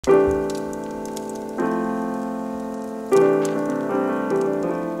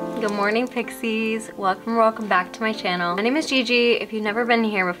Good morning, Pixies. Welcome back to my channel. My name is Gigi, if you've never been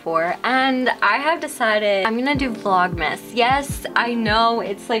here before, and I have decided I'm gonna do Vlogmas. Yes, I know,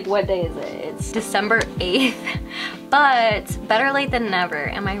 it's like, what day is it? It's December 8th, but better late than never,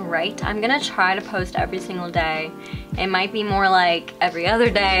 am I right? I'm gonna try to post every single day. It might be more like every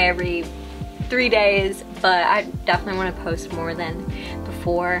other day, every 3 days, but I definitely want to post more than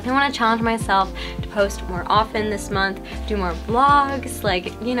before. I want to challenge myself to post more often this month, do more vlogs,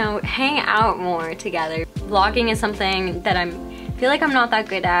 like, you know, hang out more together. Vlogging is something that I feel like I'm not that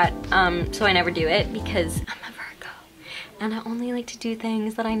good at, so I never do it because I'm a Virgo and I only like to do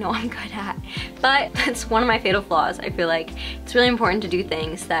things that I know I'm good at. But it's one of my fatal flaws. I feel like it's really important to do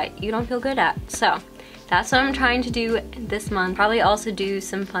things that you don't feel good at. So that's what I'm trying to do this month. Probably also do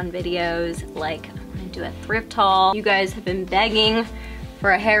some fun videos, like I'm gonna do a thrift haul. You guys have been begging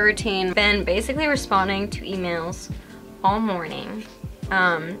for a hair routine. Been basically responding to emails all morning,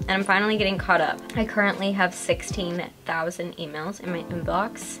 and I'm finally getting caught up. I currently have 16,000 emails in my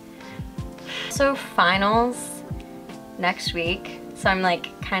inbox. So finals next week, so I'm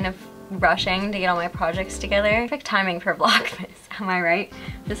like kind of rushing to get all my projects together. Perfect timing for Vlogmas, am I right?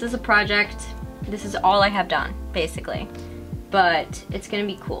 This is a project. This is all I have done, basically. But it's gonna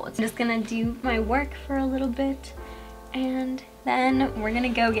be cool. I'm just gonna do my work for a little bit, and then we're gonna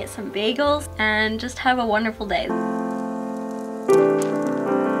go get some bagels and just have a wonderful day.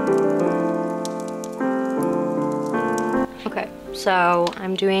 Okay, so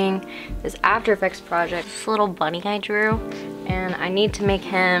I'm doing this After Effects project, this little bunny I drew, and I need to make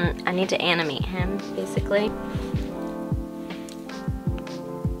him, I need to animate him, basically.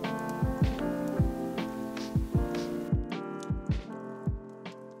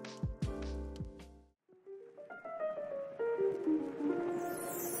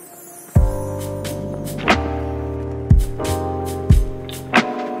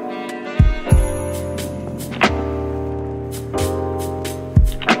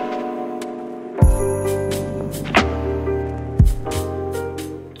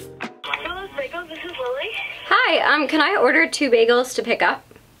 Hi, can I order 2 bagels to pick up?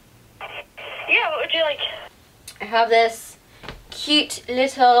 Yeah, what would you like? I have this cute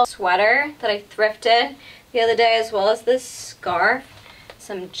little sweater that I thrifted the other day, as well as this scarf,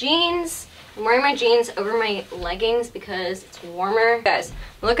 some jeans. I'm wearing my jeans over my leggings because it's warmer. Guys,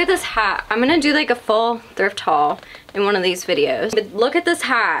 look at this hat. I'm gonna do like a full thrift haul in one of these videos. But look at this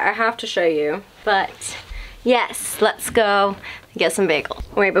hat, I have to show you. But yes, let's go get some bagels.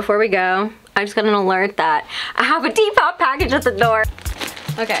 Wait, before we go, I just got an alert that I have a depop package at the door.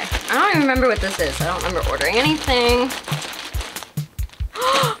 Okay, I don't even remember what this is. I don't remember ordering anything.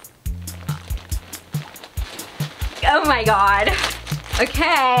 Oh my god.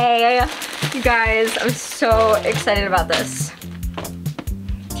 Okay, you guys, I'm so excited about this.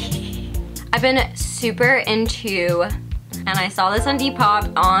 I've been super into, and I saw this on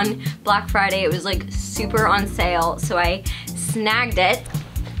Depop on Black Friday. It was like super on sale, so I snagged it.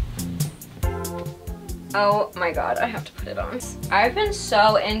 Oh my god, I have to put it on. I've been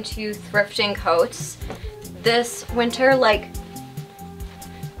so into thrifting coats this winter, like,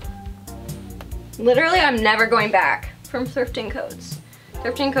 literally I'm never going back from thrifting coats.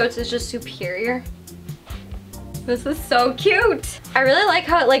 Thrifting coats is just superior. This is so cute. I really like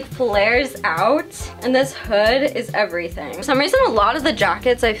how it like flares out, and this hood is everything. For some reason, a lot of the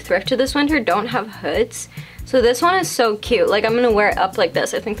jackets I've thrifted this winter don't have hoods. So this one is so cute. Like, I'm gonna wear it up like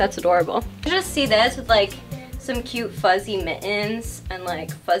this. I think that's adorable. I just see this with like some cute fuzzy mittens and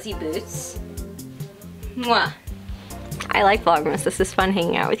like fuzzy boots. Mwah. I like Vlogmas. This is fun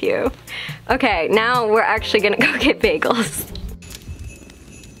hanging out with you. Okay, now we're actually gonna go get bagels.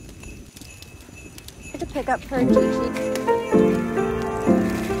 I could pick up for Gigi.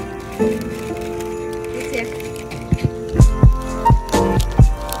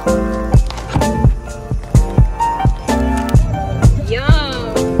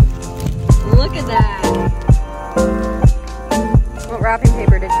 Wrapping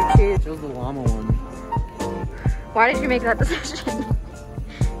paper did you choose? It was the llama one. Why did you make that decision?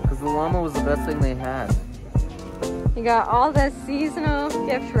 Because the llama was the best thing they had. You got all this seasonal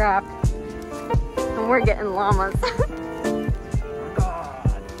gift wrap, and we're getting llamas.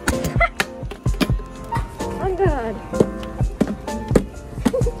 God. I'm good.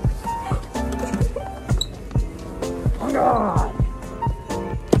 Oh God.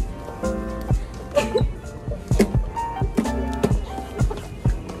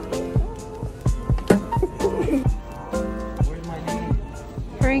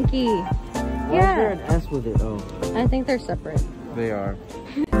 Frankie. Why Yeah. is there an S with it? Oh. I think they're separate. They are.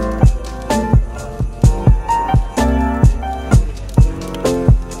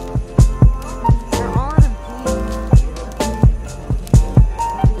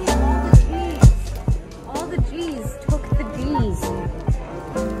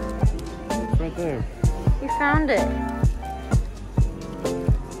 there. You found it.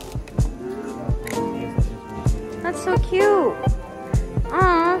 That's so cute.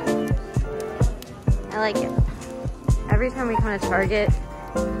 Aww. I like it. Every time we come to Target,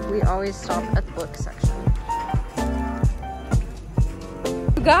 we always stop at the book section.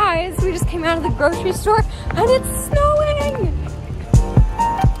 Guys, we just came out of the grocery store and it's snowing!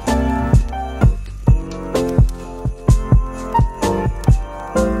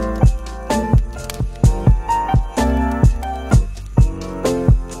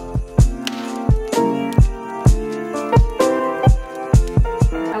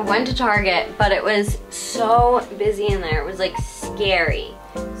 Went to Target, but it was so busy in there. It was like scary.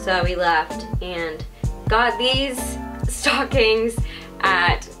 So we left and got these stockings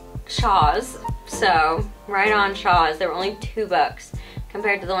at Shaw's. So right on Shaw's, they were only $2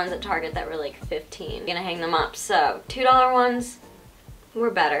 compared to the ones at Target that were like 15. I'm gonna hang them up. So $2 ones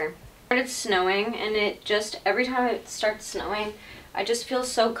were better. It started snowing and it just, every time it starts snowing, I just feel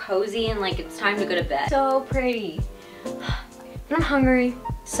so cozy and like it's time to go to bed. So pretty. I'm hungry.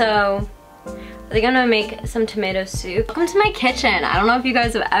 So, I think I'm gonna make some tomato soup. Welcome to my kitchen. I don't know if you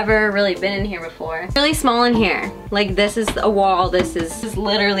guys have ever really been in here before. It's really small in here. Like this is a wall. This is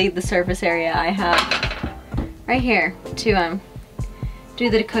literally the surface area I have right here to do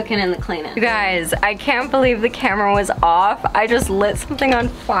the cooking and the cleaning. You guys, I can't believe the camera was off. I just lit something on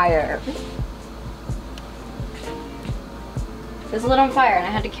fire. It was lit on fire and I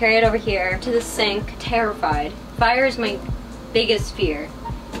had to carry it over here to the sink, terrified. Fire is my biggest fear.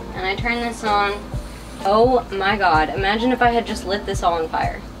 And I turned this on. Oh my god, imagine if I had just lit this all on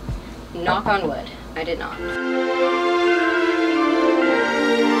fire. Knock on wood, I did not.